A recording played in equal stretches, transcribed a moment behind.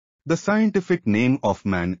The scientific name of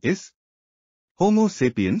man is Homo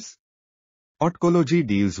sapiens. Otology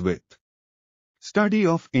deals with study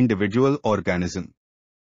of individual organism.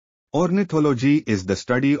 Ornithology is the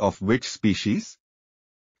study of which species?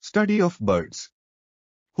 Study of birds.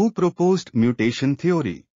 Who proposed mutation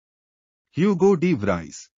theory? Hugo de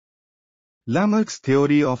Vries. Lamarck's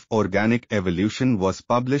theory of organic evolution was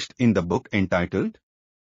published in the book entitled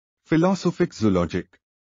Philosophic Zoologic.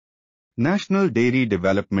 National Dairy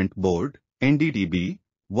Development Board, NDDB,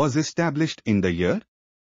 was established in the year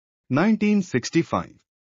 1965.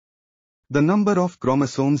 The number of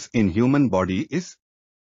chromosomes in human body is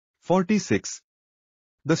 46.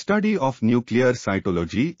 The study of nuclear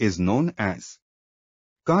cytology is known as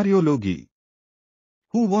karyology.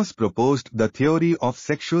 Who was proposed the theory of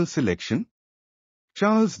sexual selection?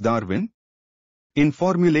 Charles Darwin. In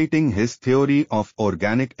formulating his theory of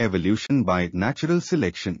organic evolution by natural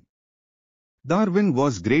selection, Darwin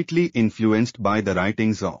was greatly influenced by the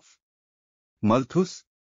writings of Malthus.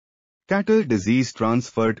 Cattle disease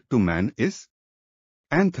transferred to man is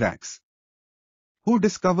anthrax. Who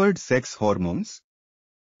discovered sex hormones?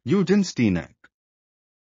 Eugen Steenack.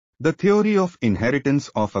 The theory of inheritance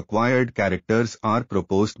of acquired characters are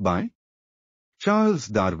proposed by Charles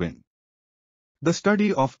Darwin. The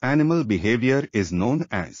study of animal behavior is known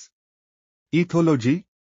as ethology.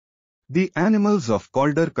 The animals of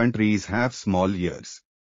colder countries have small ears,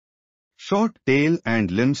 short tail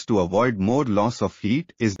and limbs to avoid more loss of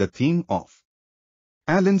heat is the theme of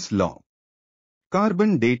Allen's law.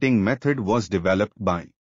 Carbon dating method was developed by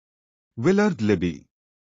Willard Libby.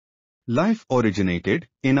 Life originated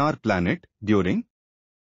in our planet during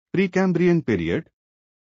Precambrian period.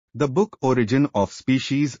 The book Origin of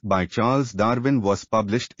Species by Charles Darwin was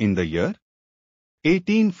published in the year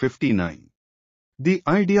 1859. The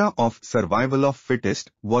idea of survival of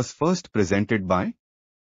fittest was first presented by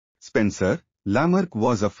Spencer. Lamarck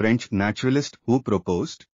was a French naturalist who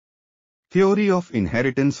proposed theory of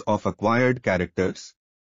inheritance of acquired characters.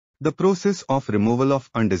 The process of removal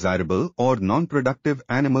of undesirable or non-productive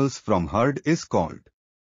animals from herd is called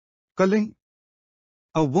culling.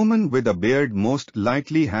 A woman with a beard most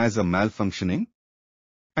likely has a malfunctioning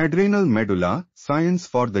adrenal medulla. Science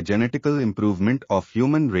for the genetical improvement of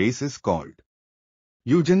human race is called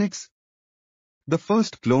eugenics. The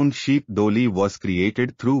first cloned sheep dolly was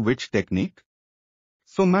created through which technique?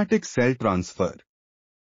 Somatic cell transfer.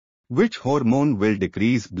 Which hormone will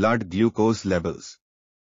decrease blood glucose levels?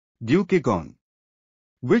 Glucagon.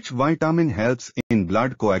 Which vitamin helps in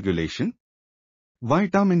blood coagulation?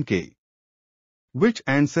 Vitamin K. Which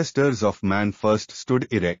ancestors of man first stood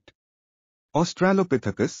erect?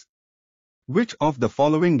 Australopithecus. Which of the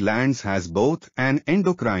following glands has both an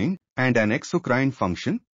endocrine and an exocrine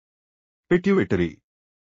function? Pituitary.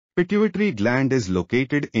 Pituitary gland is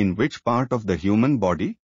located in which part of the human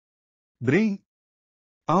body? Brain.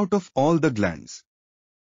 Out of all the glands,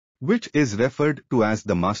 which is referred to as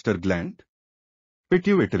the master gland?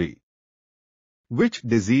 Pituitary. Which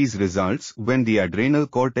disease results when the adrenal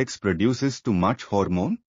cortex produces too much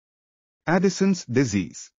hormone? Addison's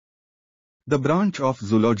disease. The branch of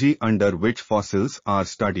zoology under which fossils are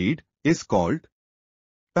studied is called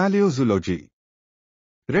paleozoology.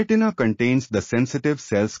 Retina contains the sensitive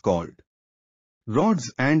cells called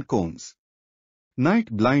rods and cones. Night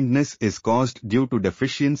blindness is caused due to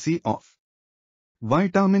deficiency of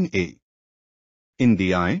vitamin A. In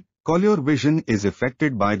the eye, color vision is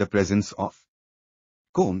affected by the presence of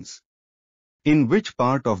cones. In which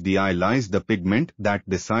part of the eye lies the pigment that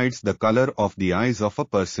decides the color of the eyes of a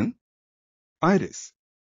person? Iris.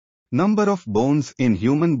 Number of bones in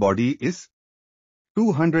human body is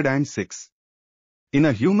 206. In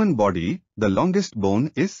a human body, the longest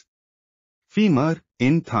bone is femur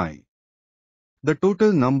in thigh. The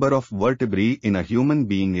total number of vertebrae in a human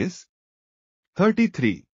being is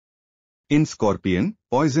 33. In scorpion,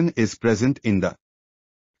 poison is present in the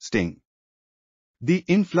sting. The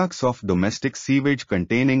influx of domestic sewage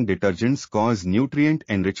containing detergents cause nutrient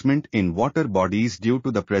enrichment in water bodies due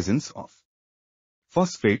to the presence of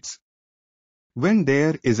phosphates. When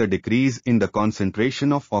there is a decrease in the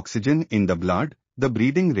concentration of oxygen in the blood, the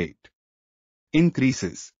breathing rate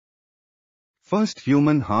increases. First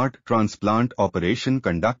human heart transplant operation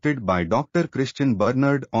conducted by Dr. Christian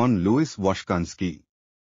Bernard on Louis Washkansky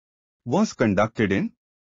was conducted in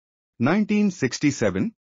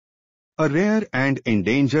 1967. A rare and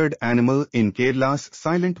endangered animal in Kerala's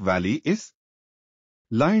Silent Valley is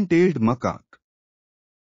lion-tailed macaque.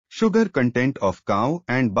 Sugar content of cow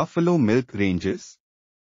and buffalo milk ranges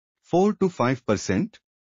 4 to 5%.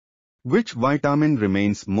 Which vitamin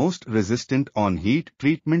remains most resistant on heat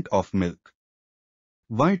treatment of milk?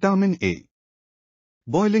 Vitamin A.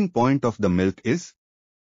 Boiling point of the milk is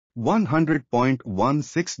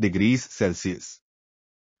 100.16 degrees Celsius.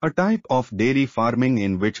 A type of dairy farming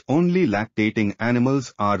in which only lactating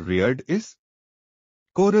animals are reared is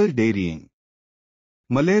coral dairying.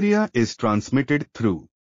 Malaria is transmitted through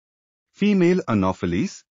female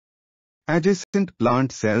anopheles. Adjacent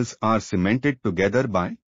plant cells are cemented together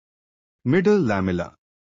by middle lamella.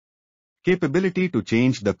 Capability to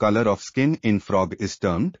change the color of skin in frog is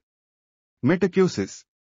termed metacusis.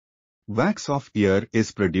 Wax of ear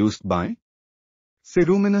is produced by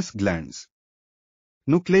ceruminous glands.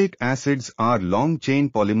 Nucleic acids are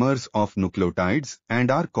long-chain polymers of nucleotides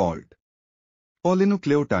and are called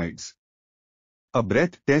polynucleotides. A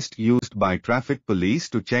breath test used by traffic police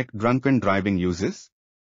to check drunken driving uses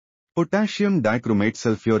potassium dichromate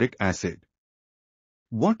sulfuric acid.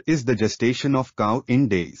 What is the gestation of cow in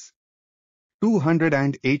days?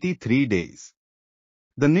 283 days.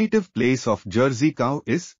 The native place of Jersey cow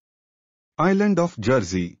is Island of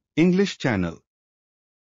Jersey, English Channel.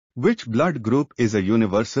 Which blood group is a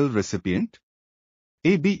universal recipient?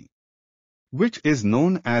 AB. Which is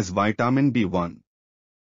known as vitamin B1?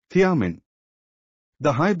 Thiamine.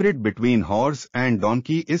 The hybrid between horse and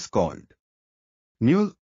donkey is called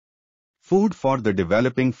mule. Food for the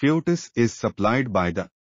developing fetus is supplied by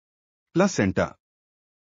the placenta.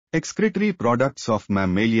 Excretory products of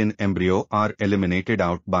mammalian embryo are eliminated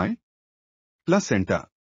out by placenta.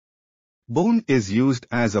 Bone is used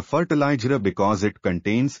as a fertilizer because it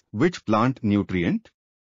contains which plant nutrient?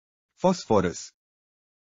 Phosphorus.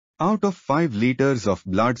 Out of 5 liters of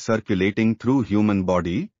blood circulating through human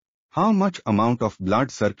body, how much amount of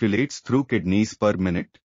blood circulates through kidneys per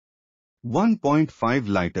minute? 1.5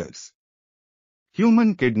 liters.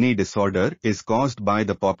 Human kidney disorder is caused by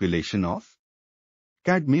the population of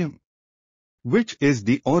cadmium. Which is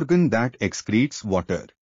the organ that excretes water,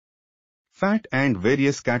 fat and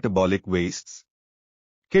various catabolic wastes?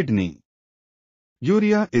 Kidney.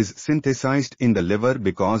 Urea is synthesized in the liver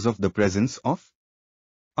because of the presence of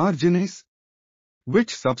arginase.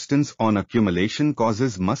 Which substance on accumulation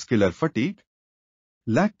causes muscular fatigue?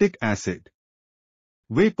 Lactic acid.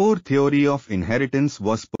 Vapor theory of inheritance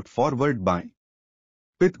was put forward by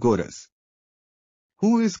Pythagoras.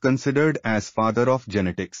 Who is considered as father of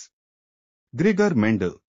genetics? Gregor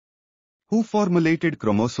Mendel. Who formulated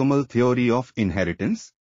chromosomal theory of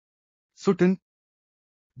inheritance? Sutton.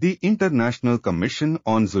 The International Commission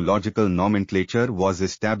on Zoological Nomenclature was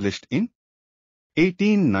established in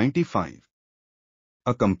 1895.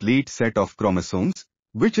 A complete set of chromosomes,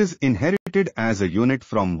 which is inherited as a unit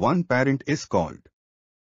from one parent, is called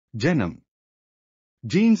genome.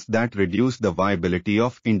 Genes that reduce the viability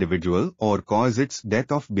of individual or cause its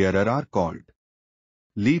death of bearer are called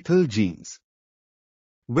lethal genes.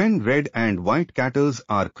 When red and white cattle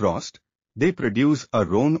are crossed, they produce a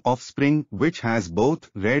roan offspring which has both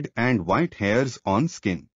red and white hairs on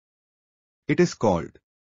skin. It is called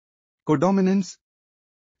codominance.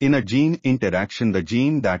 In a gene interaction, the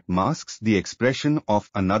gene that masks the expression of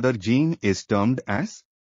another gene is termed as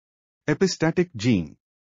epistatic gene.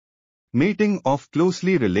 Mating of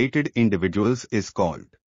closely related individuals is called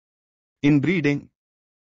inbreeding.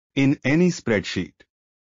 In any spreadsheet,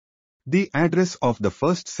 the address of the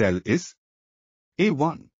first cell is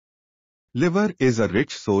A1. Liver is a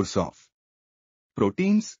rich source of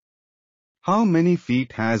proteins. How many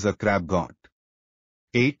feet has a crab got?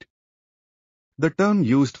 8. The term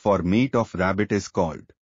used for meat of rabbit is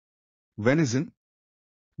called venison.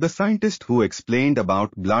 The scientist who explained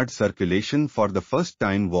about blood circulation for the first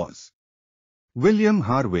time was William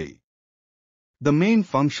Harvey. The main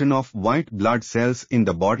function of white blood cells in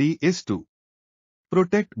the body is to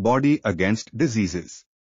protect body against diseases.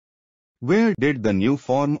 Where did the new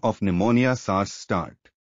form of pneumonia SARS start?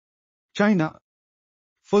 China.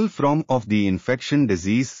 Full form of the infection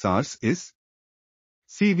disease SARS is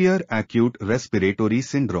severe acute respiratory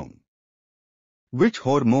syndrome. Which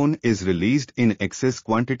hormone is released in excess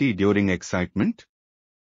quantity during excitement?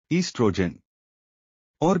 Estrogen.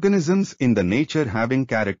 Organisms in the nature having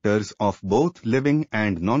characters of both living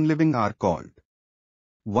and non-living are called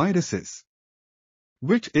viruses.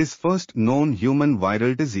 Which is first known human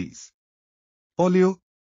viral disease? Polio.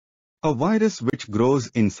 A virus which grows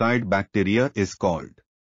inside bacteria is called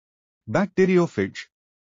bacteriophage.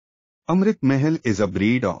 Amrit Mahal is a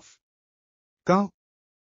breed of cow.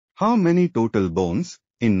 How many total bones,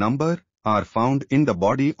 in number, are found in the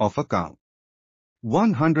body of a cow?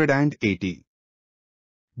 180.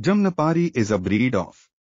 Jamnapari is a breed of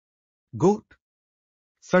goat.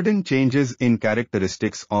 Sudden changes in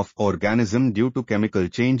characteristics of organism due to chemical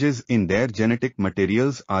changes in their genetic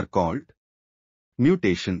materials are called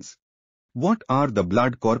Mutations. What are the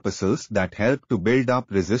blood corpuscles that help to build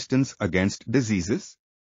up resistance against diseases?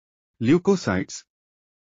 Leukocytes.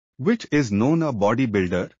 Which is known a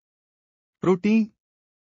bodybuilder? Protein.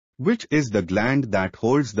 Which is the gland that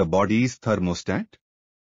holds the body's thermostat?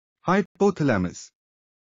 Hypothalamus.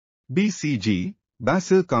 BCG,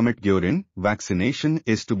 Basal Comet Guerin, vaccination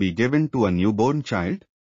is to be given to a newborn child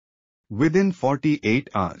within 48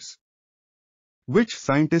 hours. Which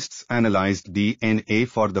scientists analyzed DNA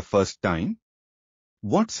for the first time?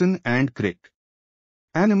 Watson and Crick.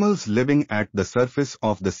 Animals living at the surface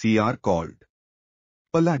of the sea are called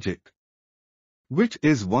pelagic. Which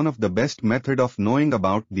is one of the best method of knowing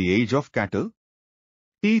about the age of cattle?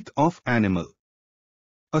 Teeth of animal.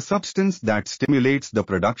 A substance that stimulates the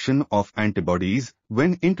production of antibodies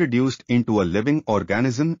when introduced into a living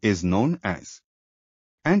organism is known as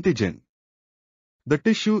antigen. The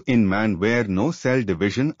tissue in man where no cell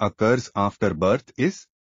division occurs after birth is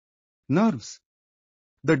nerves.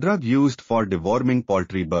 The drug used for deworming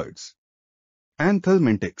poultry birds.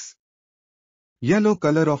 Anthelmintics. Yellow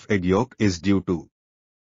color of egg yolk is due to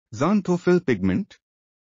xanthophyll pigment.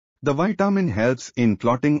 The vitamin helps in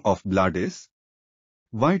clotting of blood is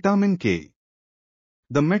vitamin K.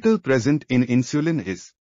 The metal present in insulin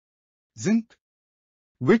is zinc.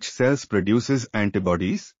 Which cells produces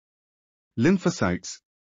antibodies? Lymphocytes.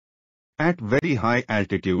 At very high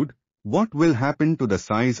altitude, what will happen to the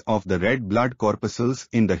size of the red blood corpuscles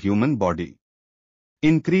in the human body?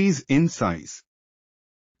 Increase in size.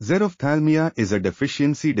 Xerophthalmia is a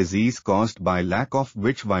deficiency disease caused by lack of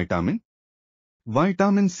which vitamin?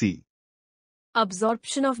 Vitamin C.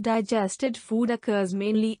 Absorption of digested food occurs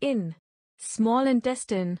mainly in small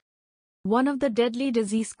intestine. One of the deadly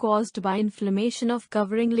disease caused by inflammation of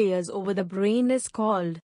covering layers over the brain is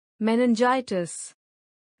called meningitis.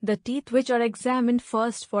 The teeth which are examined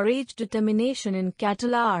first for age determination in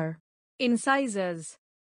cattle are incisors.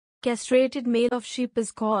 Castrated male of sheep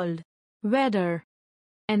is called wether.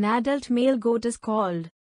 An adult male goat is called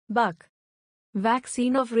buck.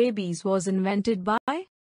 Vaccine of rabies was invented by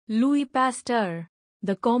Louis Pasteur.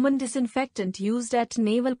 The common disinfectant used at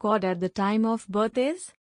naval cod at the time of birth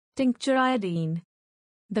is tincture iodine.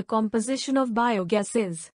 The composition of biogas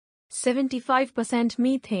is 75%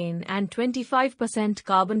 methane and 25%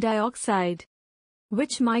 carbon dioxide.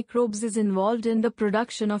 Which microbes is involved in the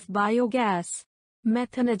production of biogas?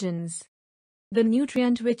 Methanogens. The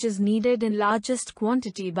nutrient which is needed in largest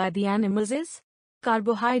quantity by the animals is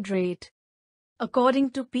carbohydrate.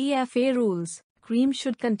 According to PFA rules, cream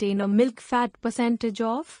should contain a milk fat percentage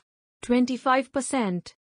of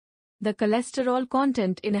 25%. The cholesterol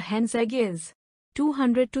content in a hen's egg is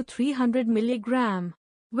 200 to 300 mg.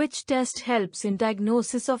 Which test helps in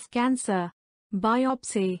diagnosis of cancer?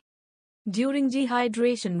 Biopsy. During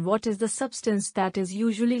dehydration, what is the substance that is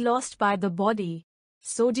usually lost by the body?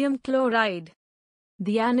 Sodium chloride.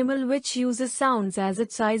 The animal which uses sounds as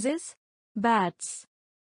its size is bats.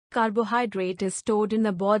 Carbohydrate is stored in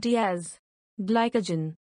the body as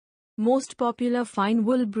glycogen. Most popular fine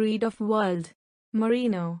wool breed of world,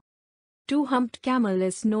 Merino. Two-humped camel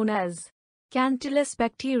is known as Cantillus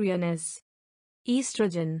bacterianus.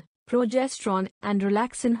 Estrogen, progesterone and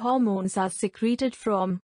relaxin hormones are secreted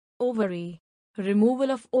from ovary. Removal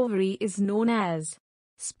of ovary is known as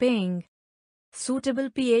spaying. Suitable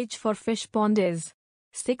pH for fish pond is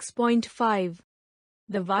 6.5.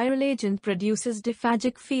 The viral agent produces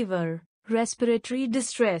diphagic fever, respiratory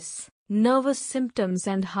distress, nervous symptoms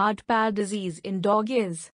and heart palp disease in dog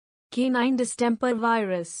is canine distemper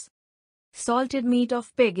virus. Salted meat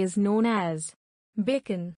of pig is known as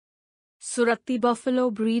bacon. Surati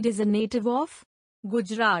buffalo breed is a native of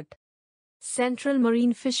Gujarat. Central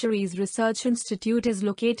Marine Fisheries Research Institute is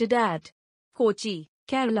located at Kochi,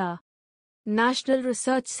 Kerala. National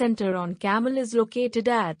Research Center on Camel is located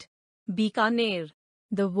at Bikaner.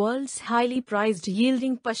 The world's highly prized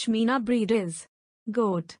yielding Pashmina breed is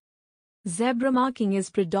goat. Zebra marking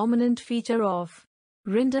is predominant feature of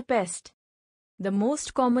rinderpest. The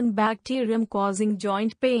most common bacterium causing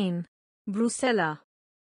joint pain, Brucella.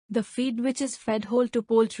 The feed which is fed whole to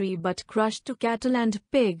poultry but crushed to cattle and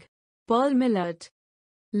pig, pearl millet.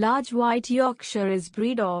 Large white Yorkshire is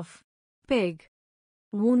breed of pig.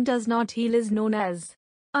 Wound does not heal is known as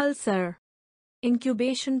ulcer.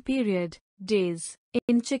 Incubation period, days,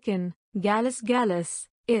 in chicken, Gallus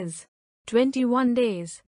is 21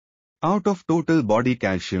 days. Out of total body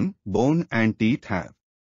calcium, bone and teeth have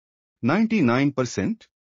 99%.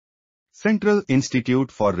 Central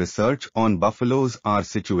Institute for Research on Buffaloes are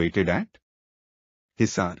situated at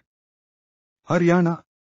Hisar, Haryana.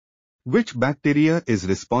 Which bacteria is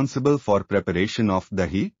responsible for preparation of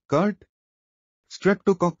dahi, curd?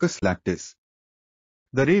 Streptococcus lactis.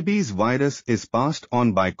 The rabies virus is passed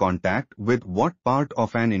on by contact with what part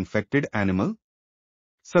of an infected animal?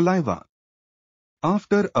 Saliva.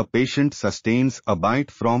 After a patient sustains a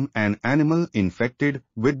bite from an animal infected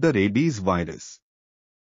with the rabies virus,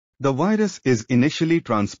 the virus is initially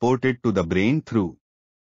transported to the brain through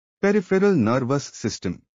peripheral nervous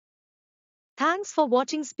system. Thanks for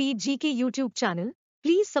watching Speed GK YouTube channel.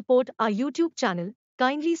 Please support our YouTube channel,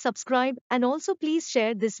 kindly subscribe and also please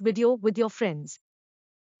share this video with your friends.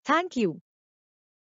 Thank you.